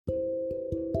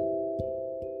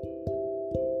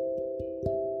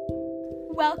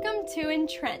Welcome to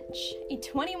EnTrench, a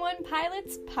 21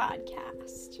 Pilots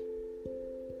podcast.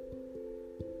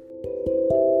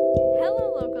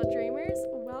 Hello, local dreamers.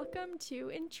 Welcome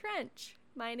to EnTrench.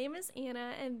 My name is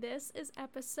Anna, and this is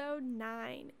episode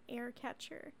 9, Air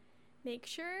Catcher. Make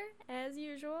sure, as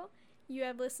usual, you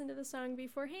have listened to the song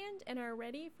beforehand and are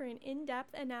ready for an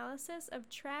in-depth analysis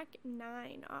of track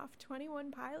 9 off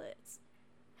 21 Pilots.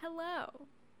 Hello,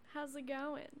 how's it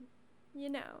going?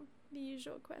 You know, the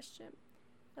usual question.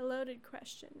 A loaded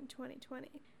question in 2020.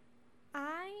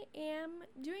 I am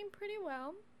doing pretty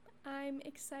well. I'm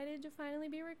excited to finally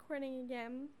be recording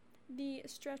again. The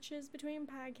stretches between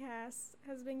podcasts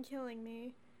has been killing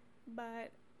me,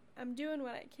 but I'm doing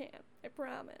what I can, I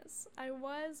promise. I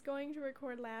was going to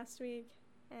record last week,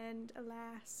 and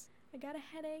alas, I got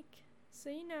a headache. So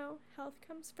you know, health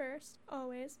comes first,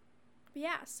 always. But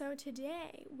yeah, so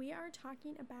today we are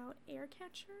talking about Air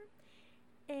Catcher,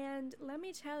 and let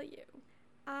me tell you,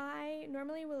 I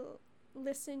normally will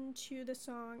listen to the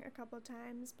song a couple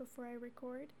times before I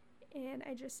record, and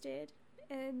I just did.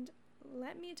 And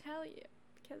let me tell you,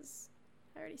 because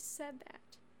I already said that,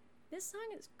 this song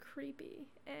is creepy,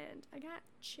 and I got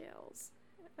chills.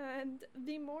 And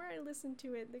the more I listened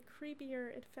to it, the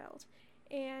creepier it felt.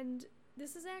 And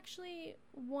this is actually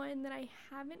one that I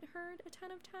haven't heard a ton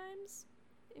of times,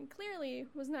 and clearly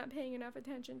was not paying enough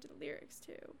attention to the lyrics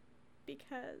to,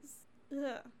 because,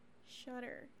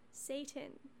 shudder.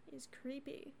 Satan is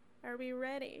creepy. Are we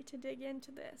ready to dig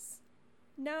into this?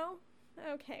 No?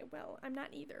 Okay, well, I'm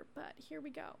not either, but here we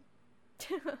go.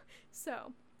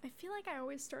 So, I feel like I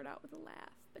always start out with a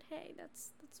laugh, but hey,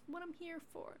 that's what I'm here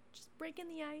for. Just breaking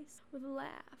the ice with a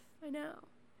laugh. I know.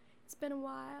 It's been a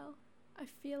while. I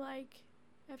feel like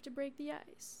I have to break the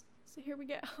ice. So here we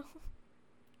go.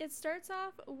 It starts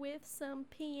off with some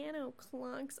piano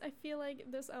clunks. I feel like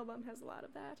this album has a lot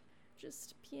of that.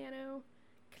 Just piano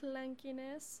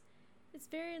clunkiness. It's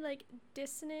very like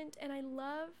dissonant, and I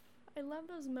love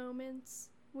those moments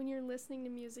when you're listening to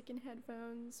music in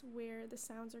headphones where the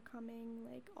sounds are coming,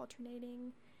 like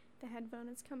alternating, the headphone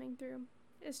is coming through.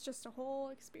 It's just a whole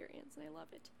experience, and I love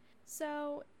it.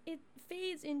 So it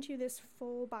fades into this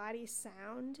full body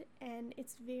sound, and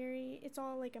it's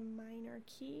all like a minor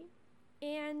key,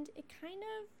 and it kind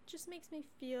of just makes me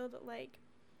feel that, like,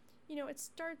 you know, it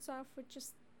starts off with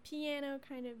just piano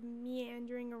kind of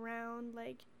meandering around,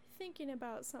 like thinking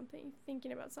about something,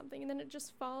 and then it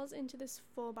just falls into this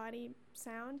full body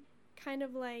sound, kind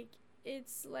of like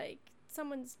it's like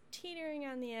someone's teetering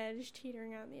on the edge,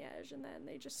 and then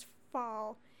they just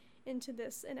fall into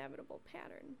this inevitable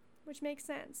pattern, which makes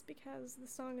sense because the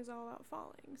song is all about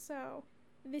falling. So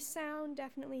the sound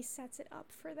definitely sets it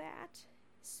up for that.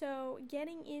 So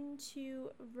getting into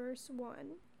verse 1,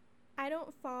 I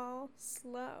don't fall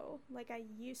slow like I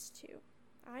used to.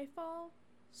 I fall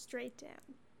straight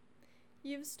down.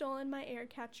 You've stolen my air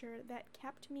catcher that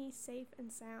kept me safe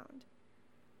and sound.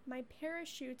 My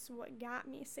parachute's what got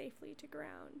me safely to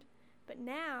ground. But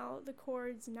now the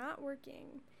cord's not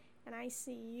working, and I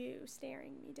see you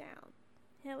staring me down.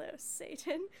 Hello,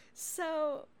 Satan.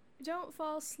 So, don't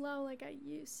fall slow like I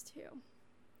used to.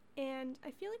 And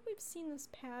I feel like we've seen this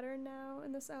pattern now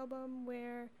in this album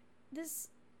where this,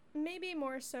 maybe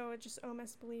more so just Oh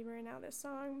Miss Believer and now this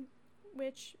song,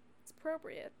 which it's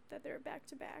appropriate that they're back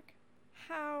to back.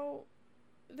 How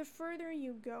the further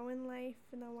you go in life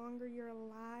and the longer you're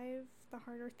alive, the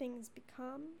harder things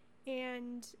become.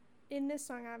 And in this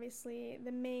song, obviously,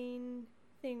 the main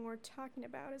thing we're talking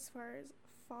about as far as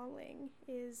falling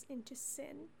is into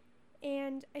sin.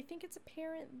 And I think it's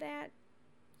apparent that,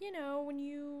 you know, when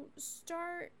you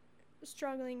start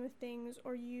struggling with things,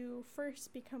 or you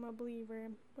first become a believer,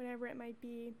 whatever it might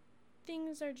be,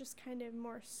 things are just kind of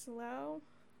more slow,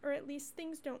 or at least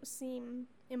things don't seem,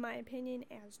 in my opinion,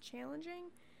 as challenging,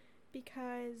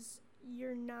 because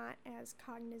you're not as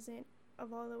cognizant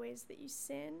of all the ways that you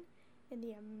sin and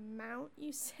the amount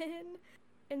you sin.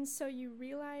 And so you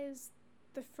realize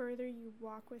the further you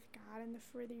walk with God and the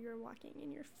further you're walking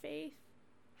in your faith,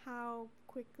 how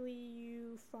quickly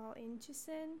you fall into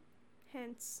sin,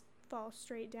 hence fall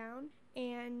straight down.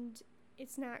 And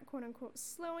it's not quote-unquote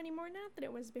slow anymore, not that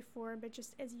it was before, but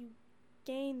just as you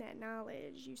gain that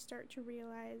knowledge, you start to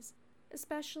realize,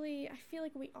 especially, I feel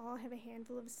like we all have a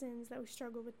handful of sins that we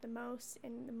struggle with the most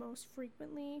and the most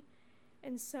frequently.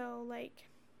 And so, like,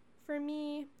 for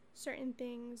me, certain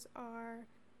things are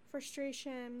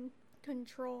frustration,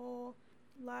 control,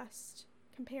 lust,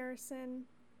 comparison,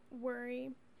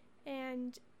 worry,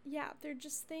 and yeah, they're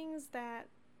just things that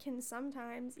can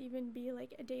sometimes even be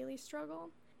like a daily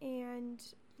struggle. And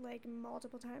like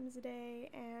multiple times a day,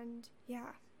 and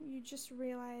yeah, you just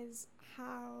realize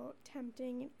how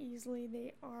tempting and easily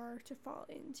they are to fall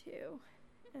into.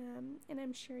 And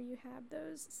I'm sure you have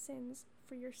those sins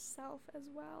for yourself as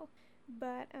well.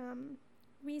 But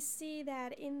we see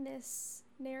that in this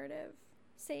narrative,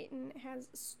 Satan has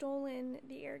stolen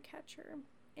the air catcher.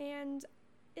 And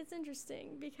it's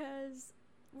interesting because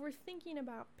we're thinking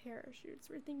about parachutes,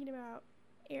 we're thinking about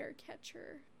air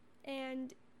catcher,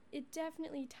 and it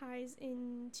definitely ties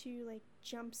into like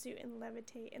Jumpsuit and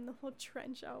Levitate and the whole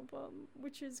Trench album,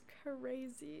 which is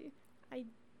crazy. I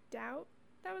doubt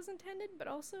that was intended, but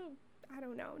also, I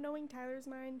don't know, knowing Tyler's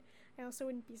mind, I also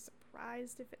wouldn't be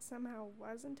surprised if it somehow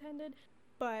was intended.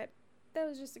 But that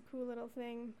was just a cool little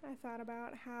thing. I thought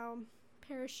about how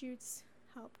parachutes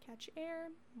help catch air,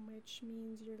 which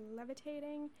means you're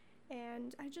levitating,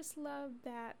 and I just love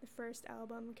that the first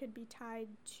album could be tied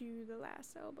to the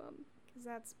last album, because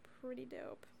that's pretty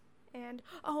dope. And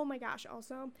oh my gosh,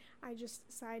 also, I just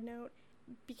side note,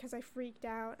 because I freaked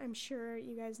out, I'm sure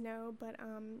you guys know, but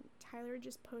Tyler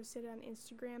just posted on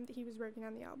Instagram that he was working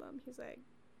on the album.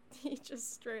 He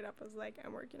just straight up was like,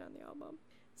 I'm working on the album.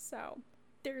 So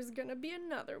there's gonna be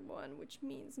another one, which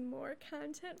means more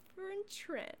content for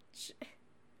EnTrench.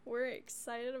 We're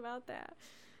excited about that.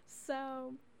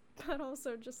 So, but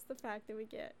also just the fact that we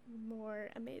get more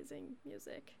amazing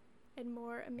music and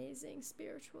more amazing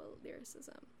spiritual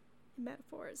lyricism and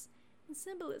metaphors and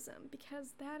symbolism,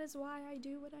 because that is why I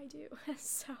do what I do.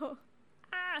 So,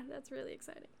 that's really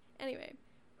exciting. Anyway,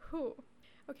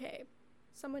 okay,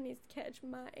 someone needs to catch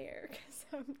my air because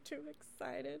I'm too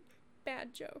excited.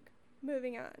 Bad joke.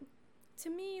 Moving on. To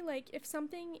me, like, if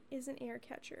something is an air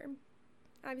catcher,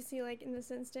 obviously, like, in this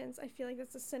instance, I feel like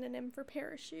that's a synonym for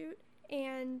parachute,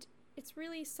 and it's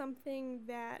really something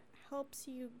that helps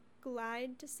you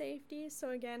glide to safety. So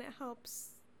again, it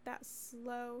helps that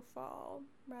slow fall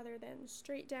rather than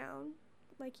straight down,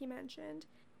 like he mentioned.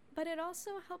 But it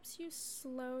also helps you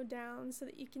slow down so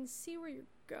that you can see where you're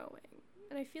going.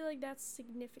 And I feel like that's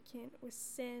significant with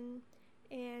sin.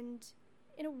 And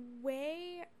in a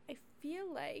way, I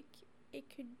feel like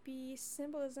it could be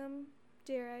symbolism,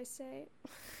 dare I say.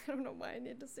 I don't know why I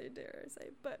need to say dare I say,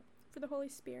 but for the Holy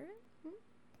Spirit.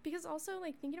 Because also,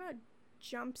 like, thinking about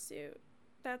Jumpsuit,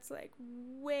 that's like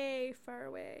way far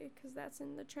away because that's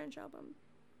in the Trench album.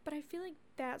 But I feel like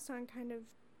that song kind of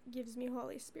gives me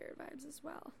Holy Spirit vibes as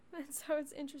well. And so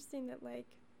it's interesting that, like,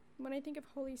 when I think of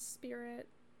Holy Spirit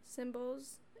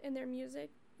symbols in their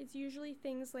music, it's usually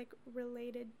things like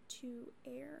related to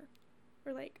air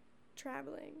or like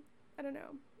traveling. I don't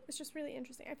know. It's just really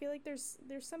interesting. I feel like there's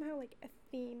somehow like a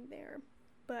theme there,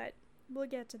 but we'll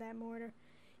get to that more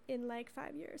in like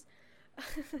 5 years.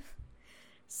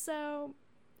 So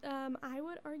I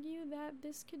would argue that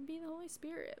this could be the Holy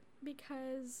Spirit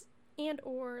because, and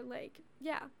or like,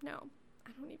 yeah, no,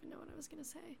 I don't even know what I was gonna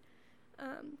say.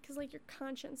 Because like your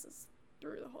conscience is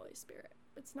through the Holy Spirit.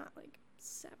 It's not like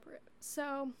separate.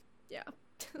 So yeah,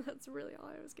 that's really all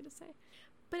I was gonna say.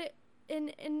 But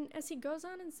and as he goes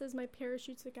on and says, my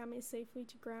parachutes that got me safely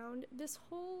to ground, this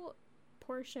whole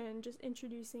portion just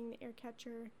introducing the air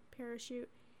catcher parachute,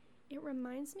 it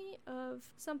reminds me of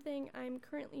something I'm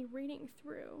currently reading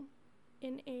through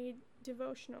in a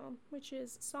devotional, which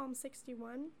is Psalm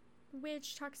 61,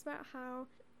 which talks about how,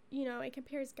 you know, it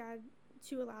compares God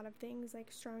to a lot of things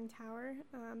like strong tower,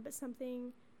 but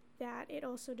something that it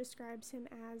also describes him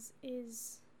as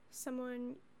is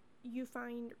someone you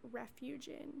find refuge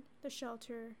in, the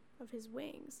shelter of his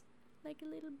wings, like a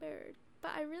little bird.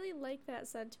 But I really like that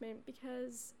sentiment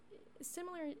because,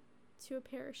 similar to a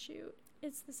parachute,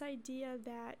 it's this idea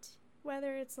that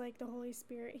whether it's like the Holy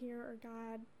Spirit here or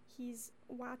God, he's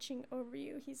watching over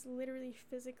you. He's literally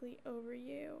physically over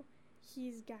you.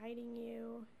 He's guiding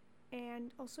you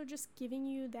and also just giving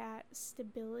you that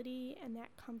stability and that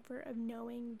comfort of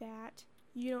knowing that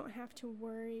you don't have to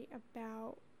worry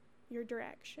about your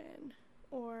direction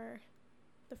or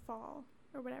the fall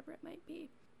or whatever it might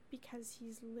be, because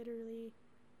he's literally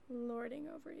lording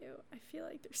over you. I feel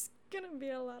like there's gonna be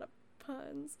a lot of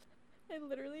puns. I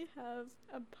literally have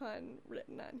a pun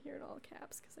written on here in all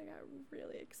caps because I got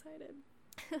really excited.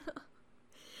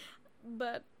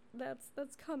 But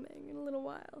that's coming in a little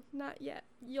while. Not yet.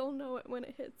 You'll know it when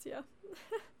it hits you.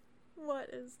 What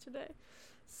is today?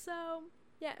 So,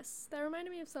 yes, that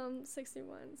reminded me of Psalm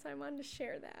 61, so I wanted to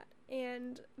share that.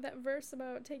 And that verse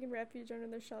about taking refuge under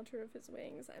the shelter of his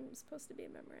wings, I'm supposed to be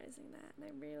memorizing that, and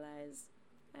I realize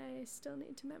I still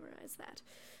need to memorize that.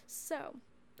 So,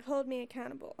 hold me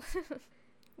accountable.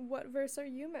 What verse are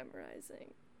you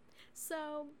memorizing?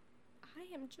 So, I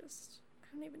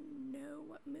don't even know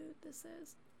what mood this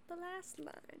is. the last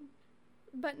line.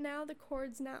 But now the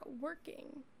chord's not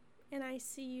working, and I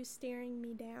see you staring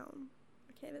me down.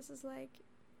 Okay, this is like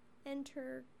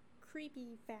enter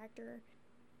creepy factor,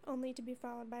 only to be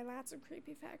followed by lots of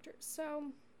creepy factors.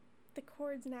 So the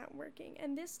chord's not working.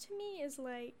 And this to me is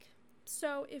like,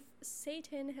 so if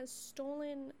Satan has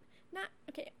stolen,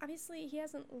 obviously he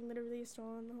hasn't literally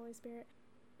stolen the Holy Spirit,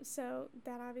 so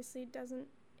that obviously doesn't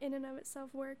in and of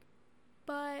itself work.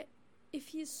 But if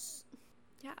he's,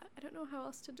 I don't know how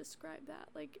else to describe that.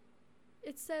 Like,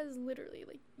 it says literally,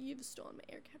 like, you've stolen my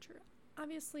air catcher.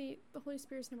 Obviously, the Holy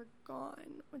Spirit's never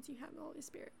gone once you have the Holy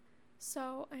Spirit.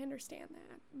 So I understand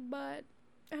that. But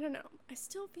I don't know. I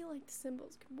still feel like the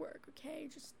symbols could work, okay?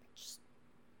 Just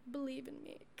believe in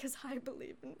me, because I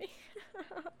believe in me.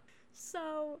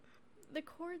 So the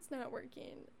chord's not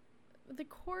working. The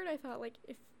chord, I thought, like,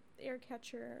 if the air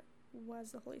catcher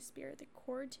was the Holy Spirit, the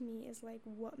chord to me is like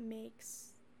what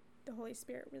makes the Holy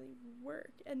Spirit really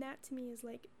work. And that to me is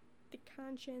like the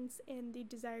conscience and the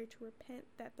desire to repent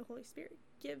that the Holy Spirit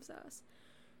gives us.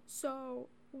 So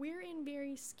we're in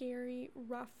very scary,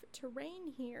 rough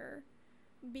terrain here,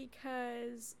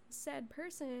 because said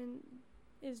person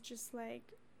is just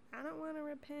like, I don't want to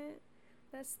repent.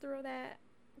 Let's throw that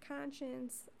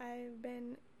conscience I've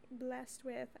been blessed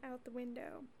with out the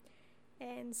window.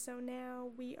 And so now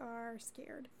we are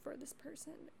scared for this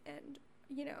person. And,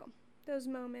 those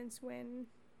moments when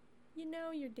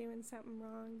you're doing something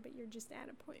wrong, but you're just at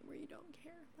a point where you don't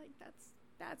care. Like,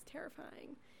 that's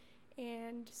terrifying.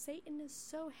 And Satan is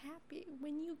so happy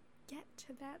when you get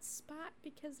to that spot,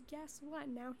 because guess what?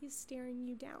 Now he's staring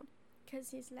you down. Because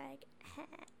he's like,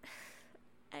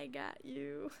 I got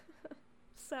you.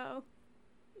 So,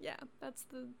 yeah, that's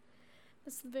the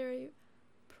very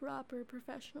proper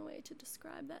professional way to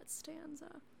describe that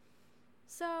stanza.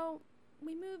 So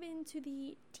we move into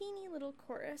the teeny little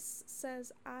chorus.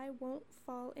 Says, I won't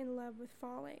fall in love with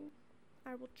falling.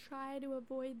 I will try to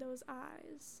avoid those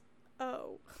eyes.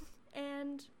 Oh,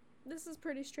 and this is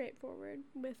pretty straightforward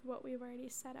with what we've already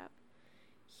set up.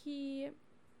 He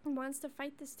wants to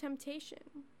fight this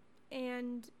temptation,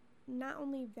 and not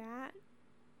only that,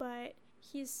 but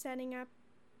he's setting up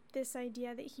this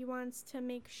idea that he wants to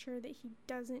make sure that he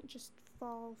doesn't just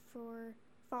fall for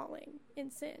falling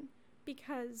in sin,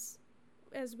 because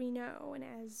as we know, and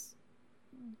as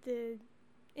the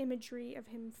imagery of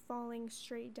him falling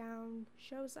straight down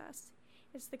shows us,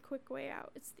 it's the quick way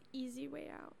out, it's the easy way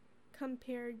out,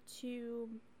 compared to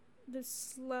the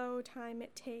slow time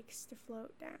it takes to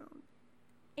float down.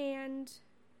 And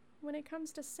when it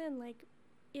comes to sin, like,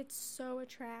 it's so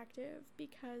attractive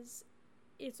because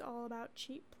it's all about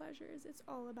cheap pleasures. It's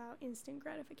all about instant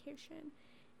gratification.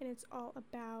 And it's all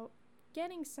about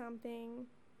getting something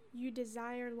you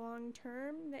desire long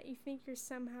term that you think you're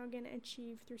somehow going to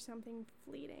achieve through something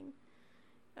fleeting,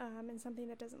 and something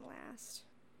that doesn't last.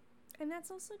 And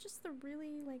that's also just the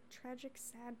really, like, tragic,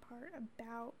 sad part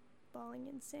about falling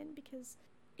in sin, because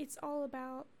it's all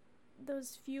about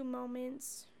those few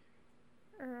moments,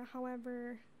 or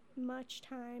however much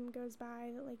time goes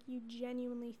by, that, like, you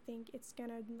genuinely think it's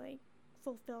gonna, like,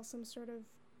 fulfill some sort of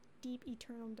deep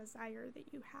eternal desire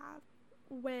that you have,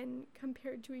 when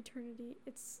compared to eternity,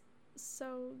 it's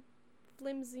so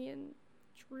flimsy and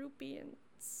droopy and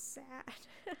sad.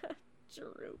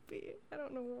 Droopy. I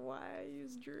don't know why I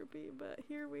use droopy, but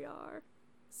here we are.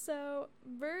 So,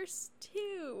 verse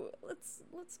 2. Let's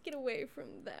get away from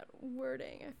that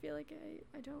wording. I feel like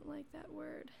I don't like that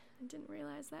word. I didn't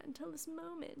realize that until this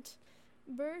moment.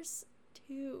 Verse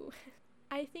 2.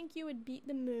 I think you would beat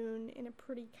the moon in a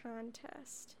pretty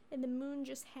contest, and the moon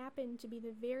just happened to be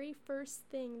the very first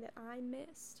thing that I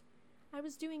missed. I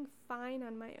was doing fine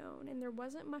on my own, and there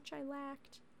wasn't much I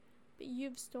lacked, but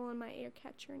you've stolen my air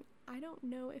catcher, and I don't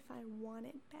know if I want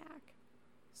it back.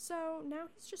 So now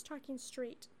he's just talking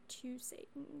straight to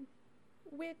Satan,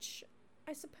 which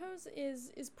I suppose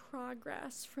is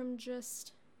progress from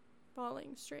just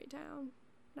falling straight down.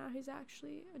 Now he's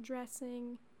actually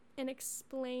addressing and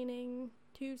explaining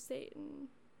to Satan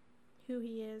who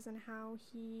he is and how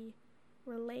he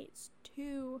relates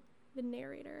to the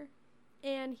narrator.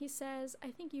 And he says, I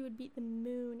think you would beat the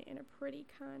moon in a pretty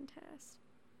contest,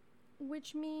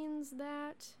 which means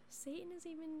that Satan is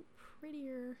even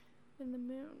prettier than the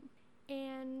moon.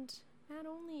 And not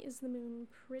only is the moon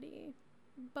pretty,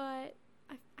 but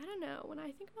I don't know, when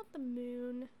I think about the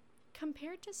moon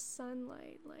compared to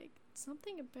sunlight, like,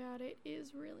 something about it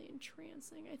is really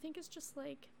entrancing. I think it's just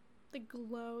like the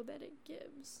glow that it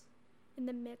gives in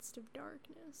the midst of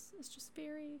darkness. It's just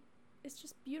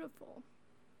beautiful.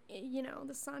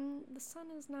 The sun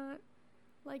is not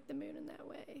like the moon in that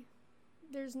way.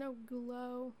 There's no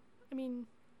glow. I mean,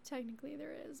 technically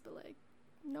there is, but like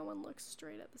no one looks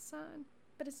straight at the sun.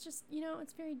 But it's just, you know,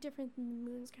 it's very different than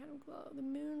the moon's kind of glow. The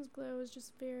moon's glow is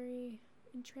just very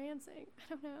entrancing. I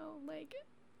don't know, like,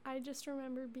 I just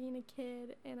remember being a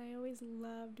kid and I always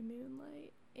loved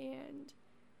moonlight, and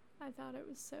I thought it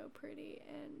was so pretty,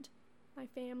 and my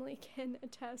family can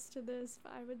attest to this.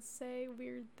 I would say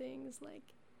weird things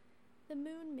like, the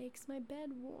moon makes my bed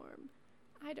warm.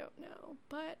 I don't know,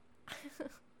 but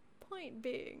point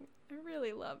being, I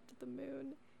really loved the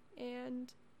moon,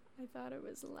 and I thought it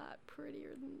was a lot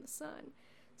prettier than the sun.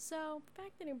 So the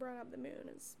fact that he brought up the moon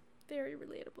is very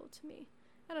relatable to me.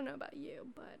 I don't know about you,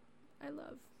 but I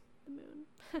love the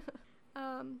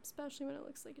moon. Especially when it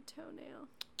looks like a toenail.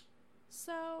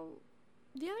 So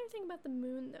the other thing about the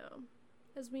moon, though,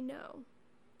 as we know,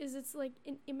 is it's like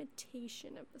an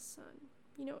imitation of the sun.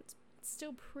 You know, it's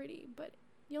still pretty, but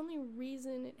the only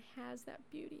reason it has that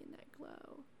beauty and that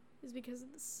glow is because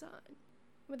of the sun.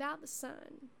 Without the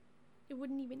sun, it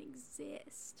wouldn't even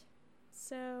exist.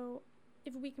 So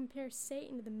if we compare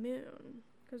Satan to the moon,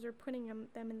 because we're putting them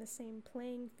in the same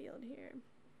playing field here,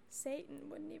 Satan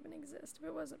wouldn't even exist if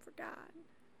it wasn't for God,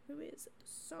 who is the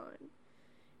sun.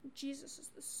 Jesus is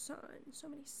the sun. So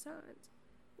many suns.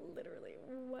 Literally,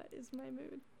 what is my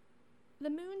mood? The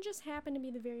moon just happened to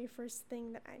be the very first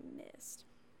thing that I missed.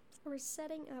 We're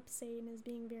setting up Satan as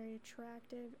being very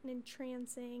attractive and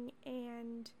entrancing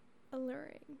and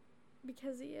alluring.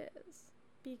 Because he is.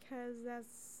 Because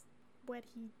that's what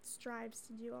he strives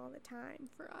to do all the time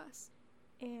for us.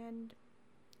 And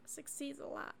succeeds a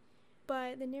lot.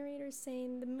 But the narrator's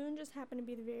saying the moon just happened to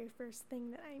be the very first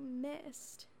thing that I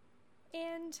missed.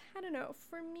 And I don't know,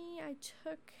 for me, I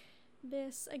took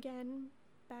this, again,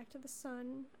 back to the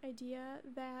sun idea,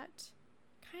 that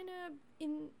kind of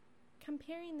in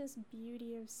comparing this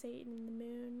beauty of Satan and the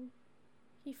moon,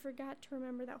 he forgot to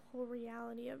remember that whole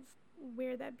reality of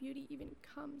where that beauty even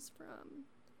comes from,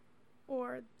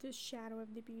 or the shadow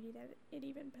of the beauty that it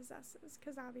even possesses,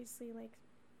 because obviously, like,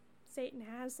 Satan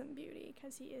has some beauty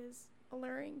because he is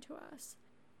alluring to us,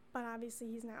 but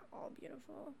obviously he's not all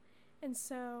beautiful. And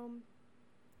so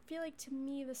I feel like, to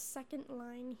me, the second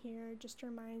line here just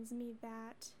reminds me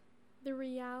that the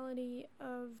reality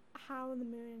of how the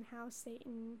moon and how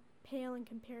Satan pale in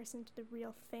comparison to the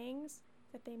real things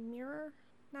that they mirror,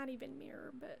 not even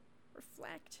mirror, but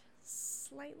reflect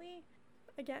slightly.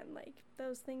 Again, like,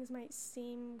 those things might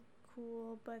seem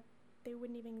cool, but they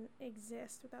wouldn't even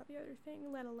exist without the other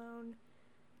thing, let alone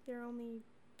they're only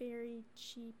very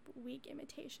cheap, weak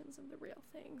imitations of the real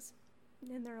things.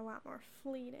 And they're a lot more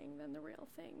fleeting than the real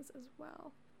things as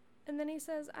well. And then he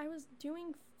says, I was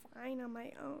doing fine on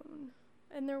my own,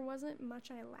 and there wasn't much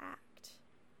I lacked.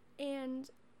 And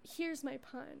here's my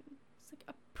pun. It's like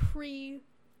a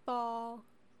pre-fall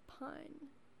pun.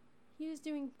 He was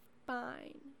doing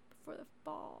fine before the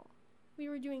fall. We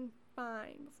were doing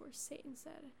fine before Satan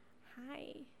said,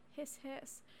 hi, hiss,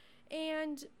 hiss.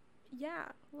 And yeah,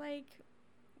 like,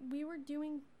 we were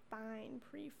doing fine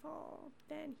pre-fall.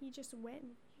 Then he just went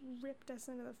and ripped us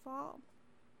into the fall.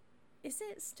 Is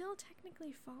it still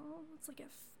technically fall? It's like a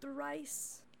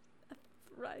thrice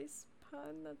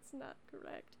pun. That's not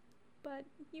correct, but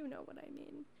you know what I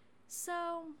mean.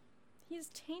 So he's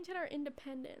tainted our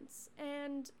independence,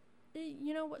 and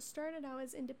you know what started out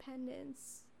as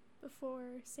independence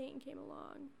before Satan came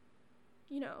along.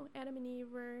 You know, Adam and Eve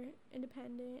were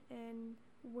independent and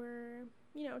were,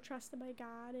 you know, trusted by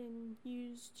God and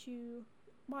used to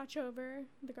watch over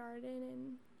the garden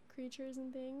and creatures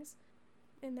and things.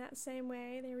 In that same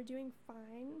way, they were doing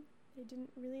fine. They didn't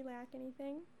really lack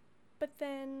anything. But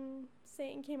then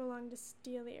Satan came along to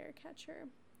steal the air catcher.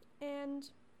 And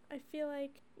I feel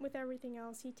like with everything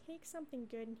else, he takes something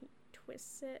good and he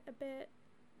twists it a bit.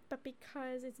 But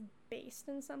because it's based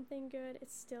in something good,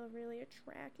 it's still really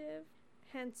attractive.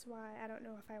 Hence why I don't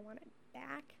know if I want it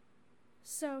back.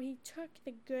 So he took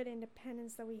the good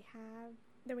independence that we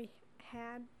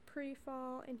had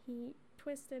pre-fall, and he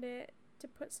twisted it to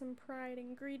put some pride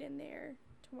and greed in there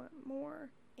to want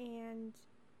more, and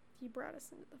he brought us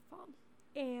into the fall.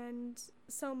 And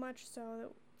so much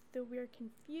so that we're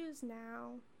confused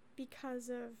now because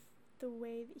of the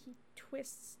way that he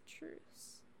twists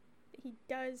truths. He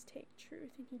does take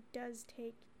truth, and he does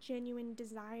take genuine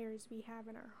desires we have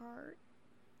in our heart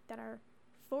that are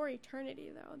for eternity,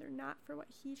 though. They're not for what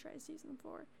he tries to use them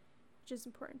for, which is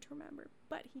important to remember.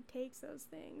 But he takes those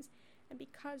things, and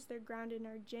because they're grounded in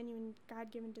our genuine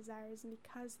God-given desires, and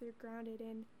because they're grounded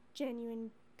in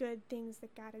genuine good things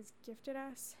that God has gifted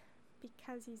us,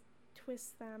 because he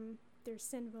twists them, they're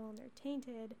sinful and they're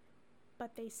tainted,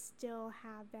 but they still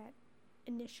have that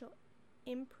initial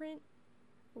imprint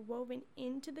woven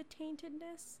into the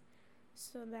taintedness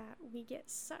so that we get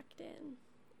sucked in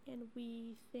and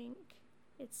we think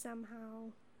it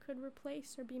somehow could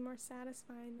replace or be more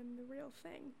satisfying than the real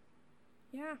thing.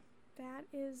 Yeah, that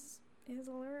is his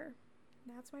allure.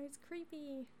 That's why it's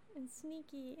creepy and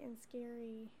sneaky and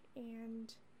scary,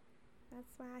 and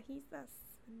that's why he's a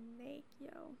snake,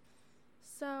 yo.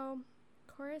 So,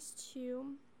 chorus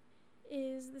 2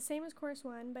 is the same as chorus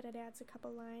 1, but it adds a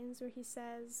couple lines where he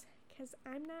says, "'Cause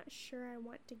I'm not sure I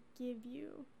want to give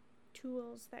you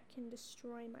tools that can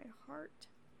destroy my heart."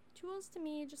 Tools to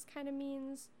me just kind of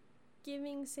means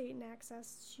giving Satan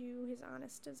access to his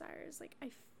honest desires. Like,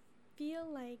 I feel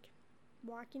like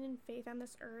walking in faith on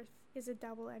this earth is a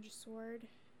double-edged sword,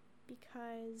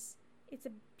 because it's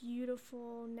a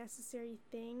beautiful, necessary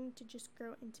thing to just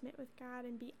grow intimate with God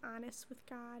and be honest with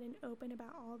God and open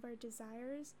about all of our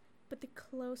desires. But the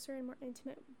closer and more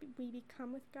intimate we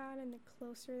become with God, and the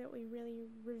closer that we really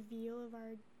reveal of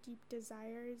our deep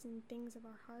desires and things of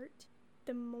our heart,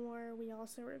 the more we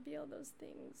also reveal those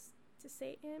things to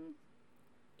Satan,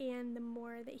 and the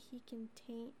more that he can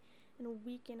taint and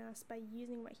weaken us by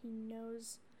using what he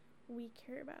knows we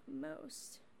care about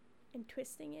most and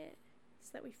twisting it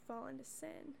so that we fall into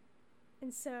sin.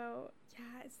 And so,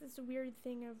 yeah, it's this weird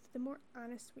thing of the more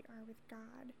honest we are with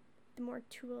God, the more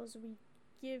tools we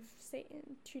give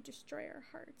Satan to destroy our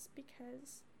hearts,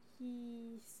 because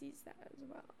he sees that as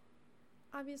well.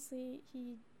 Obviously,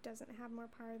 he doesn't have more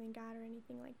power than God or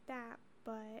anything like that,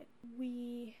 but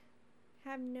we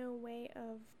have no way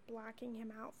of blocking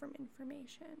him out from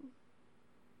information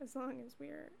as long as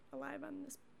we're alive on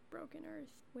this broken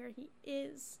earth where he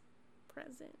is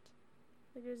present.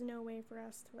 Like, there's no way for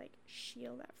us to, like,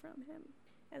 shield that from him.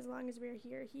 As long as we're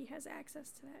here, he has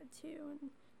access to that too, and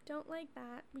don't like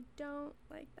that. We don't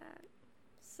like that.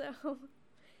 So,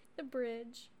 the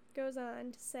bridge goes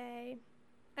on to say,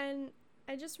 and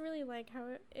I just really like how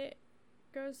it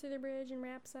goes through the bridge and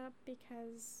wraps up,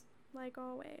 because, like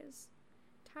always,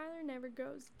 Tyler never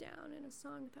goes down in a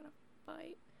song without a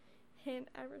fight, and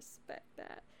I respect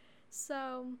that.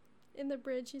 So, in the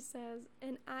bridge he says,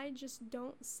 "And I just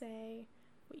don't say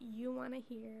what you want to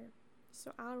hear,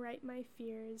 so I'll write my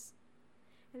fears,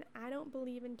 and I don't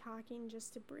believe in talking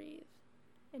just to breathe,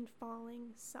 and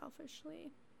falling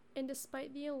selfishly." And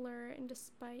despite the allure, and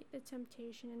despite the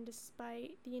temptation, and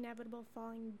despite the inevitable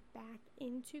falling back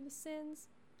into the sins,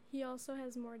 he also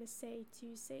has more to say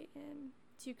to Satan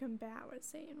to combat what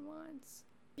Satan wants.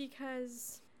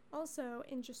 Because also,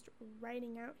 in just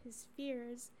writing out his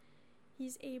fears,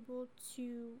 he's able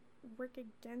to work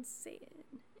against Satan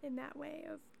in that way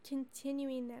of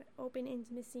continuing that open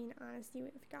intimacy and honesty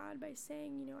with God by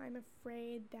saying, I'm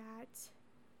afraid that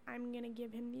I'm going to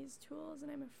give him these tools,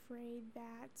 and I'm afraid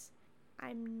that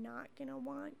I'm not going to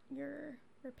want your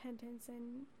repentance,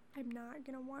 and I'm not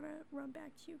going to want to run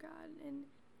back to you, God. And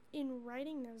in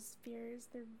writing those fears,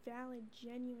 they're valid,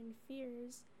 genuine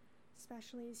fears,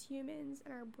 especially as humans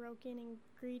and our broken and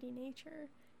greedy nature.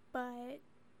 But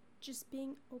just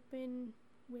being open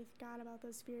with God about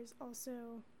those fears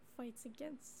also fights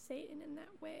against Satan in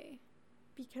that way.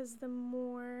 Because the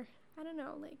more,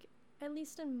 at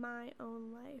least in my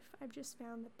own life, I've just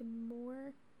found that the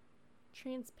more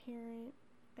transparent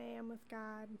I am with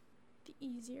God, the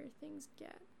easier things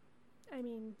get. I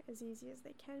mean, as easy as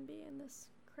they can be in this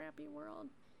crappy world.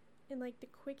 And the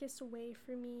quickest way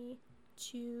for me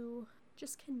to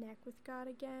just connect with God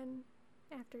again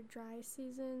after dry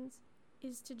seasons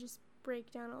is to just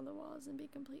break down all the walls and be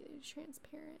completely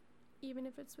transparent, even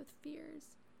if it's with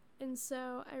fears. And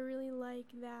so I really like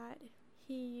that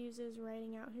he uses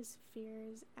writing out his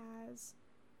fears as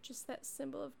just that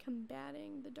symbol of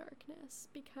combating the darkness,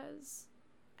 because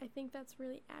I think that's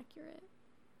really accurate.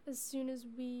 As soon as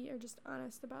we are just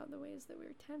honest about the ways that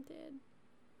we're tempted,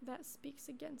 that speaks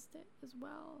against it as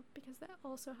well, because that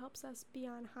also helps us be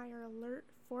on higher alert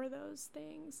for those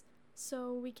things,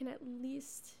 so we can at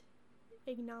least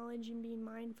acknowledge and be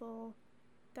mindful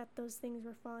that those things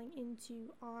we're falling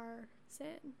into are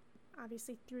sin,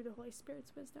 obviously through the Holy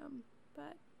Spirit's wisdom.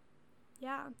 But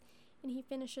yeah, and he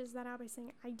finishes that out by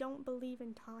saying, "I don't believe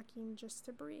in talking just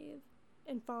to breathe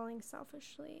and falling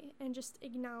selfishly," and just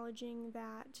acknowledging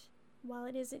that while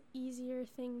it is an easier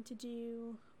thing to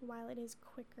do, while it is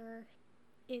quicker,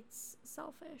 it's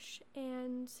selfish.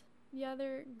 And the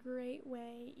other great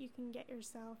way you can get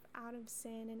yourself out of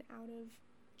sin and out of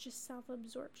just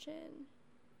self-absorption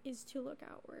is to look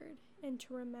outward and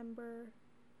to remember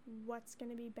what's going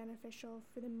to be beneficial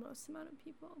for the most amount of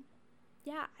people.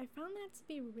 Yeah, I found that to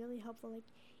be really helpful,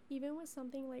 even with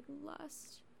something like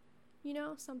lust,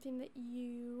 something that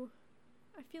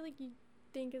I feel like you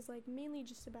think is like mainly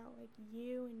just about like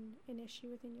you and an issue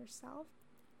within yourself.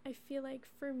 I feel like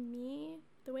for me,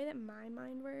 the way that my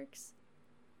mind works,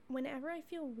 whenever I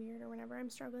feel weird or whenever I'm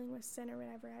struggling with sin or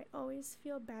whatever, I always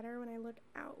feel better when I look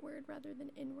outward rather than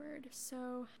inward.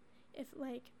 So if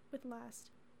like with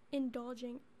lust,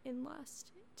 indulging in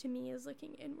lust to me is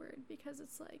looking inward, because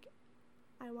it's like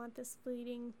I want this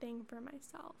fleeting thing for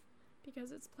myself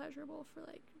because it's pleasurable for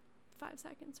like 5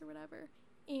 seconds or whatever.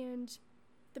 And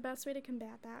the best way to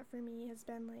combat that for me has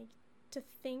been like to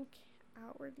think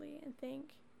outwardly and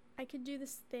think I could do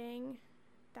this thing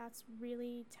that's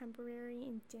really temporary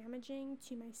and damaging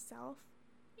to myself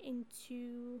and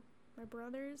to my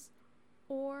brothers,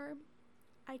 or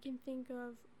I can think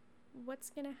of what's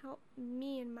going to help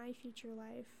me in my future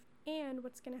life and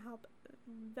what's going to help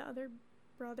the other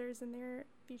brothers in their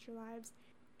future lives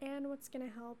and what's going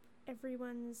to help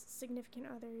everyone's significant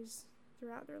others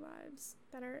throughout their lives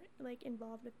that are like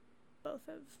involved with both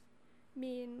of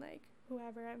me and like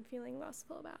whoever I'm feeling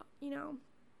lustful about,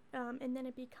 and then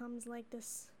it becomes like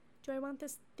this, do I want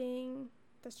this thing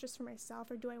that's just for myself,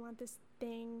 or do I want this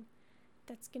thing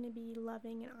that's going to be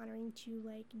loving and honoring to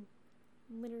like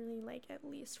literally like at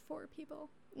least 4 people?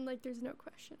 And like there's no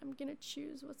question, I'm going to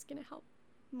choose what's going to help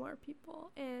more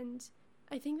people. And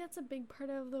I think that's a big part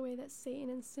of the way that Satan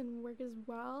and sin work as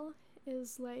well,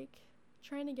 is like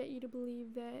trying to get you to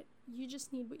believe that you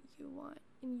just need what you want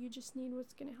and you just need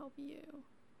what's going to help you.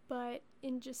 But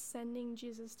in just sending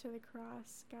Jesus to the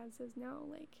cross, God says, no,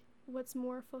 like what's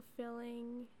more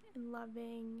fulfilling and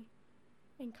loving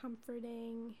and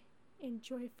comforting and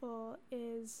joyful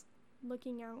is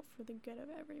looking out for the good of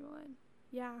everyone.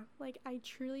 Yeah, like I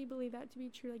truly believe that to be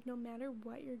true. Like no matter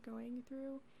what you're going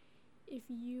through, if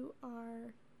you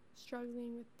are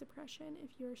struggling with depression,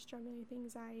 if you're struggling with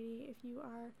anxiety, if you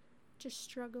are just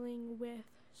struggling with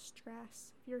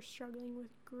stress, if you're struggling with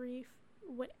grief,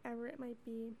 whatever it might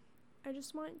be, I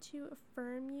just want to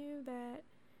affirm you that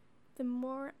the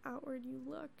more outward you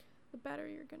look, the better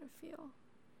you're going to feel.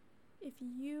 If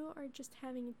you are just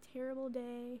having a terrible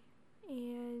day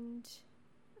and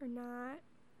are not,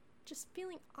 just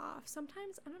feeling off,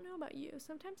 sometimes, I don't know about you,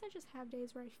 sometimes I just have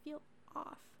days where I feel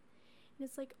off. And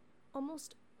it's like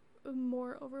almost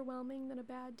more overwhelming than a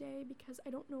bad day because I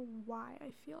don't know why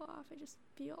I feel off. I just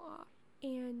feel off.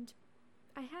 And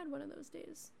I had one of those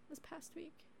days this past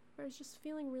week where I was just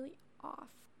feeling really off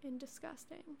and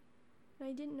disgusting. And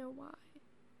I didn't know why.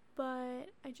 But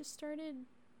I just started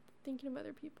thinking of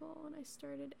other people, and I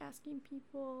started asking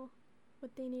people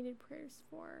what they needed prayers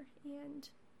for. And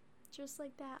just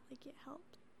like that, like it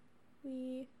helped.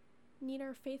 We need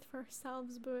our faith for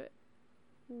ourselves, but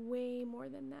way more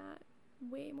than that.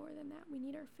 We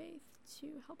need our faith to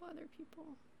help other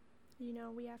people.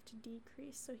 We have to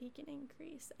decrease so he can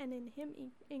increase. And in him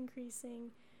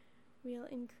increasing, we'll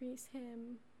increase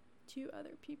him to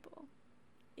other people.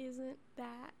 Isn't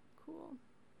that cool?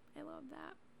 I love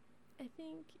that. I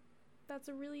think that's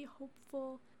a really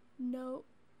hopeful note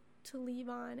to leave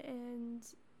on. And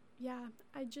yeah,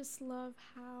 I just love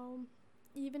how,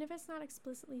 even if it's not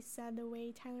explicitly said, the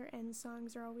way Tyler N's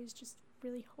songs are always just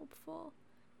really hopeful.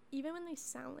 Even when they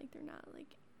sound like they're not.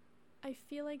 Like, I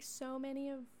feel like so many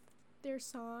of their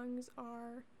songs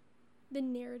are, the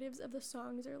narratives of the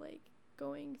songs are like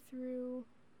going through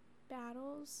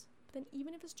battles. But then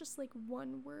even if it's just like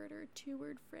 1 word or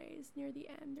 2-word phrase near the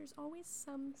end, there's always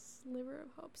some sliver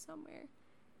of hope somewhere.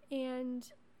 And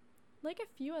like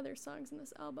a few other songs in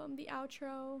this album, the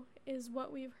outro is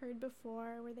what we've heard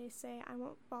before, where they say, I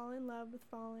won't fall in love with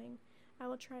falling. I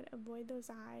will try to avoid those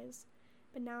eyes.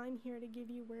 But now I'm here to give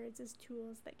you words as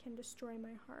tools that can destroy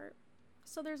my heart.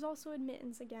 So there's also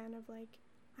admittance again of like,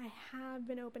 I have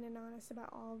been open and honest about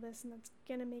all of this, and that's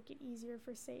gonna make it easier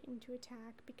for Satan to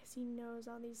attack because he knows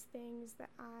all these things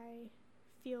that I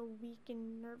feel weak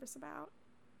and nervous about.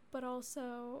 But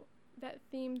also that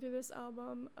theme through this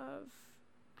album of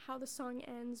how the song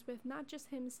ends with not just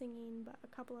him singing, but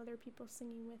a couple other people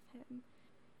singing with him.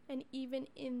 And even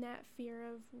in that fear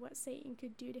of what Satan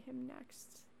could do to him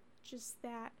next, just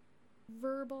that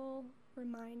verbal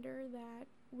reminder that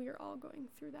we're all going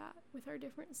through that with our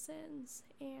different sins.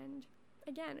 And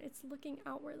again, it's looking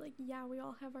outward, like, yeah, we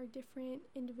all have our different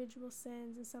individual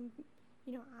sins, and some,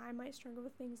 I might struggle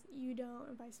with things that you don't,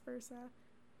 and vice versa.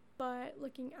 But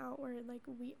looking outward, like,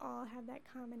 we all have that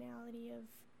commonality of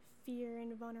fear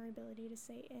and vulnerability to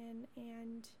Satan,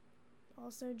 and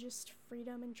also just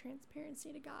freedom and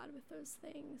transparency to God with those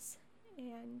things.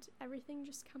 And everything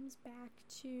just comes back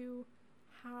to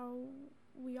how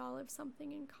we all have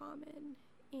something in common.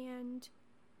 And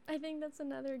I think that's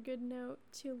another good note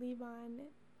to leave on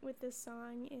with this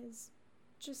song, is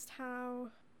just how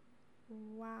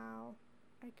Wow,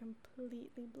 I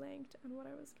completely blanked on what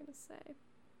I was gonna say.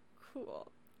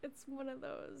 Cool. It's one of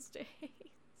those days.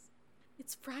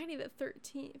 It's Friday the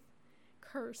 13th.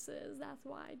 Curses. That's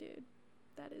why, dude.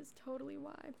 That is totally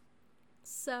why.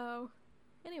 So,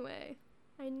 anyway,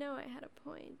 I know I had a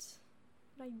point,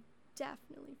 but I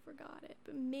definitely forgot it.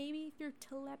 But maybe through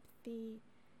telepathy,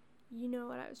 you know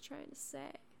what I was trying to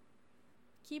say.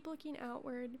 Keep looking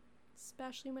outward,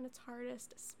 especially when it's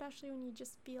hardest, especially when you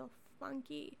just feel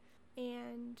funky.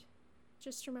 And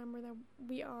just remember that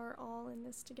we are all in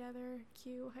this together.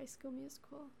 Cue High School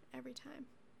Musical every time.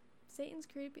 Satan's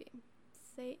creepy.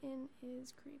 Satan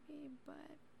is creepy,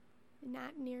 but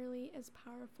not nearly as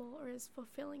powerful or as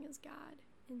fulfilling as God.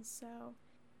 And so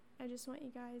I just want you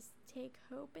guys to take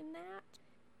hope in that.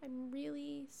 I'm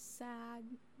really sad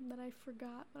that I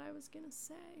forgot what I was going to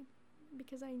say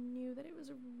because I knew that it was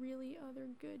a really other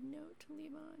good note to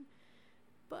leave on.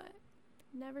 But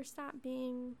never stop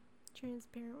being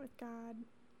transparent with God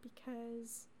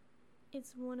because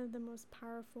it's one of the most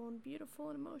powerful and beautiful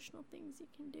and emotional things you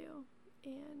can do.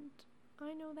 And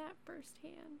I know that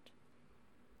firsthand.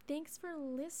 Thanks for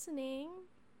listening.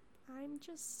 I'm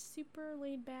just super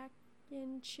laid back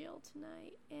and chill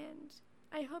tonight, and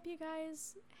I hope you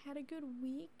guys had a good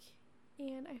week,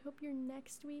 and I hope your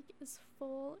next week is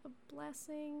full of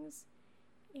blessings,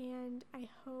 and I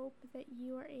hope that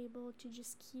you are able to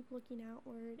just keep looking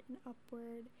outward and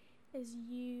upward as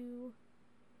you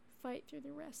fight through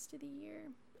the rest of the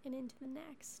year and into the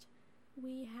next.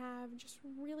 We have just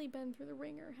really been through the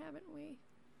ringer, haven't we?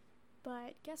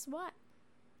 But guess what?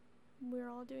 We're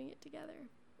all doing it together,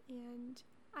 and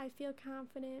I feel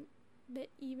confident that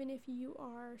even if you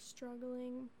are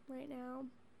struggling right now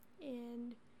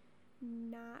and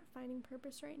not finding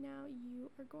purpose right now,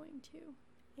 you are going to.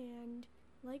 And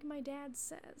like my dad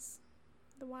says,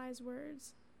 the wise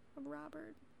words of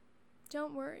Robert,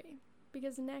 don't worry,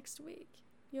 because next week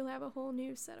you'll have a whole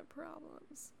new set of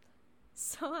problems.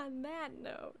 So on that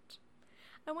note,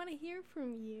 I want to hear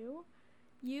from you.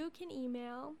 You can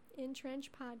email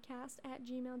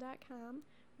EnTrenchPodcast@gmail.com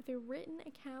with a written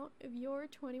account of your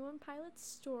 21 Pilots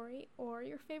story or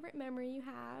your favorite memory you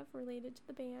have related to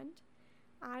the band.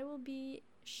 I will be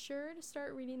sure to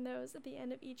start reading those at the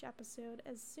end of each episode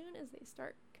as soon as they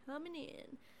start coming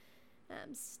in.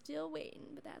 I'm still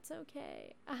waiting, but that's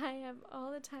okay. I have all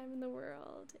the time in the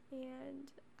world,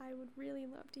 and I would really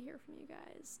love to hear from you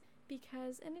guys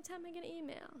because anytime I get an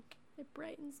email, it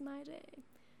brightens my day.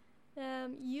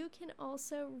 You can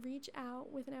also reach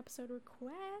out with an episode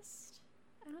request.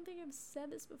 I don't think I've said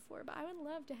this before, but I would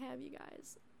love to have you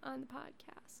guys on the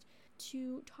podcast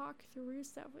to talk through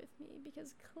stuff with me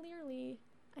because clearly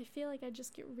I feel like I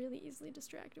just get really easily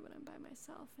distracted when I'm by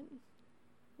myself and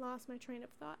lost my train of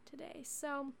thought today.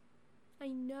 So I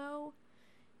know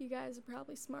you guys are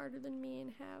probably smarter than me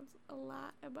and have a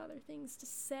lot of other things to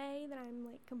say that I'm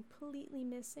like completely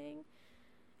missing.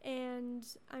 And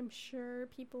I'm sure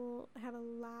people have a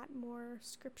lot more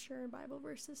scripture and Bible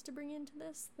verses to bring into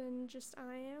this than just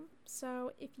I am.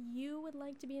 So if you would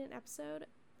like to be in an episode,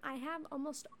 I have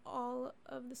almost all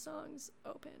of the songs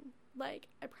open. Like,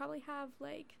 I probably have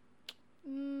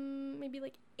maybe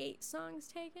 8 songs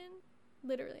taken,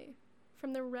 literally,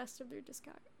 from the rest of their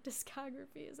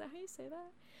discography. Is that how you say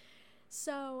that?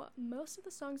 So most of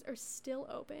the songs are still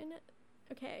open.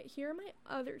 Okay, here are my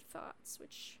other thoughts,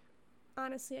 which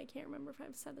honestly, I can't remember if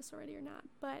I've said this already or not,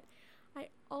 but I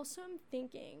also am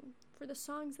thinking for the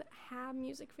songs that have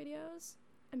music videos,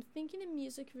 I'm thinking a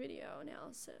music video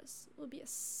analysis will be a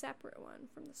separate one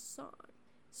from the song.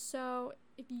 So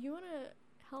if you want to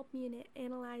help me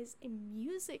analyze a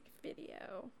music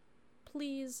video,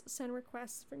 please send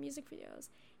requests for music videos.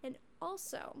 And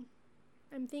also,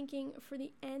 I'm thinking for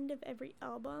the end of every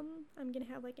album, I'm going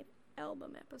to have an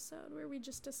album episode where we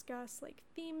just discuss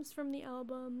themes from the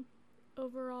album,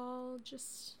 overall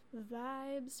just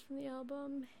vibes from the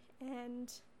album,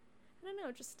 and I don't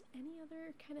know, just any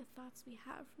other kind of thoughts we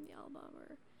have from the album,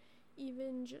 or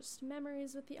even just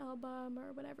memories with the album,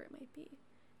 or whatever it might be.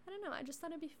 I don't know, I just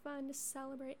thought it'd be fun to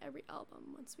celebrate every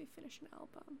album once we finish an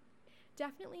album.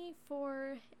 Definitely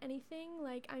for anything,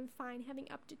 I'm fine having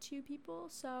up to 2 people,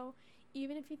 so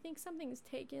even if you think something's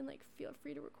taken, feel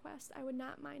free to request. I would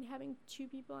not mind having 2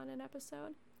 people on an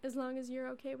episode. As long as you're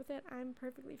okay with it, I'm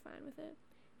perfectly fine with it.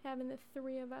 Having the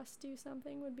 3 of us do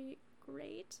something would be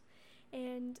great.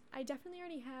 And I definitely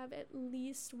already have at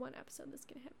least one episode that's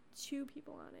going to have 2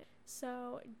 people on it.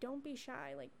 So don't be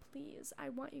shy, please. I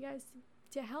want you guys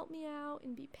to help me out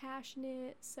and be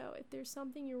passionate. So if there's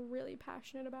something you're really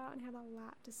passionate about and have a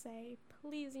lot to say,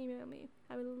 please email me.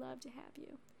 I would love to have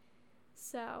you.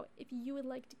 So if you would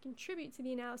like to contribute to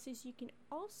the analysis, you can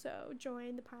also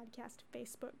join the podcast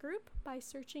Facebook group by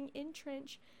searching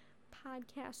EnTrench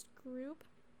Podcast Group.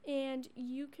 And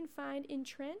you can find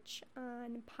EnTrench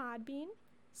on Podbean,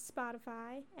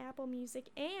 Spotify, Apple Music,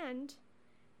 and,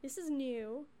 this is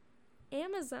new,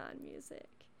 Amazon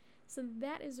Music. So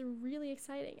that is really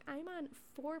exciting. I'm on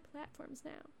 4 platforms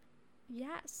now.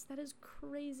 Yes, that is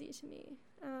crazy to me.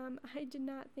 I did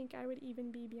not think I would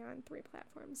even be beyond 3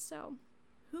 platforms. So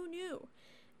who knew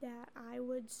that I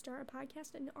would start a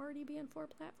podcast and already be on 4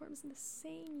 platforms in the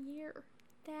same year?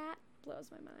 That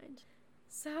blows my mind.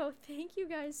 So thank you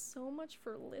guys so much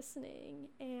for listening.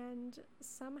 And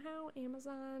somehow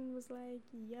Amazon was like,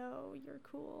 yo, you're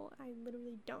cool. I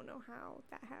literally don't know how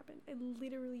that happened. I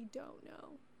literally don't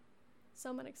know.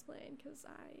 Someone explain, because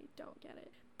I don't get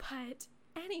it. But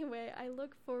anyway, I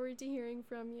look forward to hearing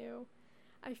from you.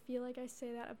 I feel like I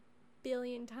say that a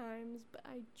billion times, but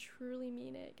I truly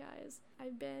mean it, guys.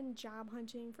 I've been job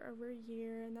hunting for over a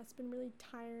year, and that's been really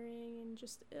tiring and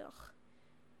just ugh.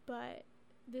 But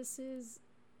this is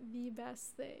the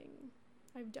best thing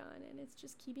I've done, and it's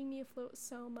just keeping me afloat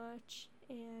so much.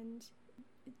 And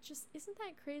it just, isn't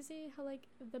that crazy how like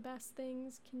the best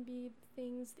things can be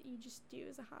things that you just do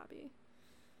as a hobby?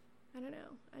 I don't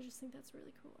know. I just think that's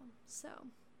really cool. So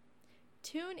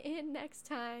tune in next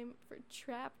time for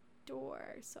Trap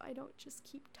Door so I don't just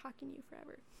keep talking to you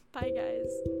forever. Bye,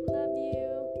 guys. Love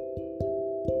you.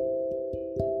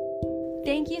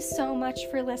 Thank you so much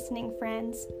for listening,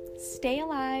 friends. Stay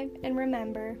alive, and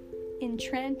remember,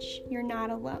 EnTrench, you're not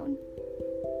alone.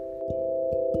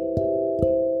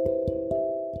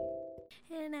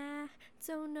 And I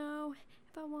don't know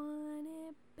if I want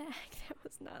it back. That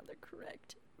was not the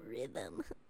correct rhythm.